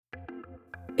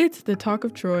It's the Talk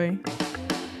of Troy.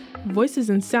 Voices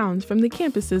and sounds from the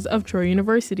campuses of Troy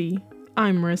University.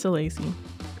 I'm Marissa Lacey.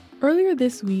 Earlier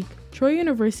this week, Troy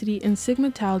University and Sigma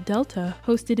Tau Delta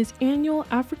hosted its annual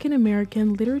African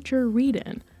American Literature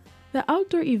Read-In. The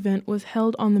outdoor event was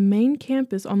held on the main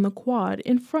campus on the quad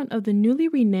in front of the newly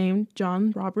renamed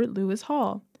John Robert Lewis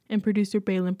Hall, and producer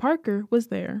Balin Parker was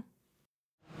there.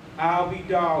 I'll be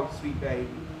dog, sweet baby,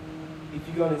 if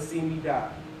you're gonna see me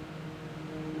die.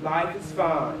 Life is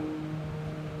fine.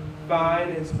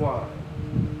 Fine as wine.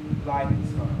 Life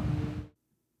is fine.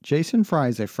 Jason Fry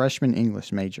is a freshman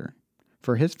English major.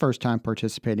 For his first time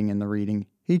participating in the reading,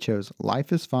 he chose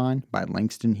Life is Fine by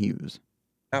Langston Hughes.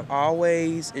 I've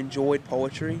always enjoyed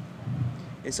poetry,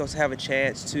 and so to have a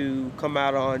chance to come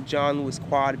out on John Lewis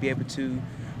Quad to be able to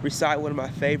recite one of my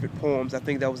favorite poems, I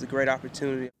think that was a great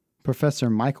opportunity.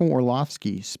 Professor Michael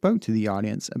Orlovsky spoke to the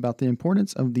audience about the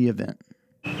importance of the event.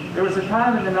 There was a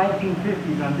time in the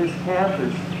 1950s on this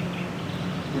campus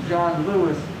where John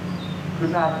Lewis could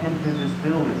not enter this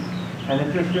building, and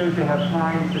it just goes to have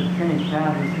times that finish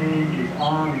now his name is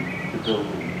on the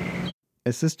building.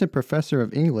 Assistant Professor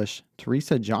of English,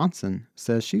 Teresa Johnson,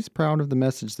 says she's proud of the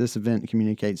message this event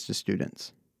communicates to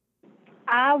students.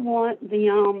 I want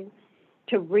them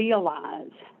to realize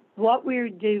what we're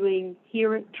doing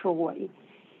here at Troy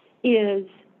is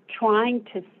trying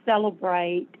to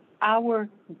celebrate our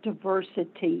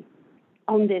diversity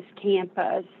on this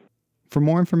campus. For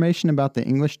more information about the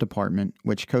English department,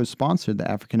 which co-sponsored the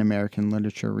African American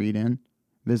Literature Read-In,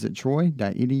 visit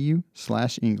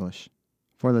troy.edu/English.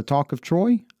 For the Talk of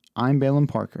Troy, I'm Balin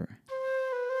Parker.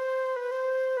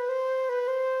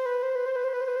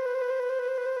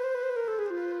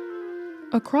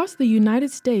 Across the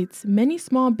United States, many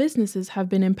small businesses have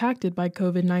been impacted by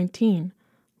COVID-19.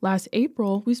 Last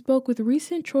April, we spoke with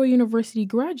recent Troy University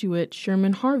graduate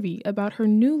Sherman Harvey about her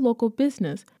new local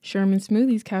business, Sherman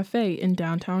Smoothies Cafe in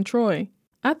downtown Troy.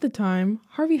 At the time,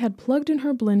 Harvey had plugged in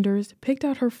her blenders, picked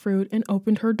out her fruit, and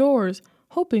opened her doors,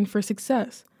 hoping for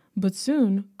success. But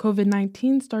soon,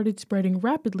 COVID-19 started spreading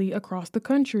rapidly across the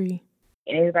country.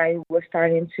 Everybody was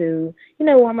starting to,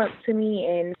 warm up to me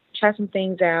and try some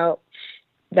things out.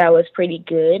 That was pretty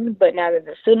good. But now that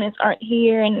the students aren't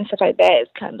here and stuff like that,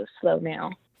 it's kind of slow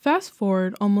now. Fast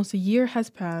forward, almost a year has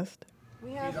passed.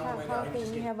 We have hot coffee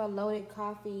and we have a loaded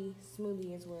coffee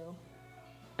smoothie as well.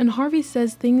 And Harvey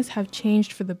says things have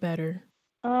changed for the better.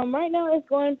 Right now it's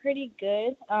going pretty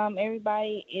good.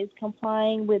 Everybody is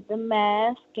complying with the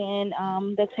mask and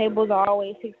the tables are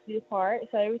always 6 feet apart,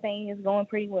 so everything is going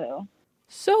pretty well.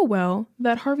 So well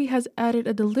that Harvey has added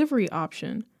a delivery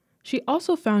option. She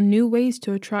also found new ways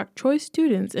to attract Troy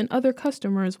students and other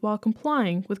customers while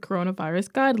complying with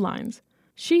coronavirus guidelines.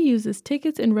 She uses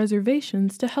tickets and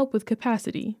reservations to help with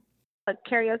capacity. A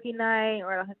karaoke night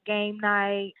or a game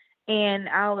night. And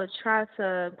I would try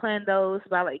to plan those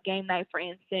by game night, for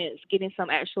instance, getting some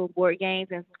actual board games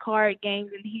and card games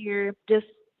in here, just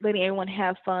letting everyone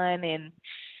have fun and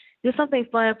just something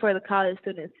fun for the college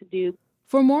students to do.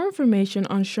 For more information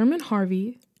on Sherman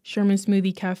Harvey, Sherman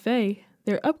Smoothie Cafe,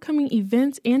 their upcoming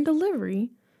events and delivery,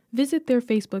 visit their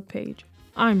Facebook page.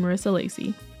 I'm Marissa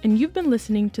Lacey, and you've been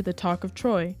listening to The Talk of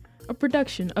Troy, a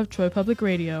production of Troy Public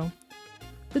Radio.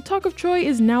 The Talk of Troy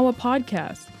is now a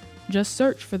podcast. Just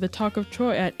search for The Talk of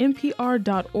Troy at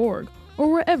npr.org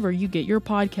or wherever you get your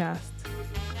podcasts.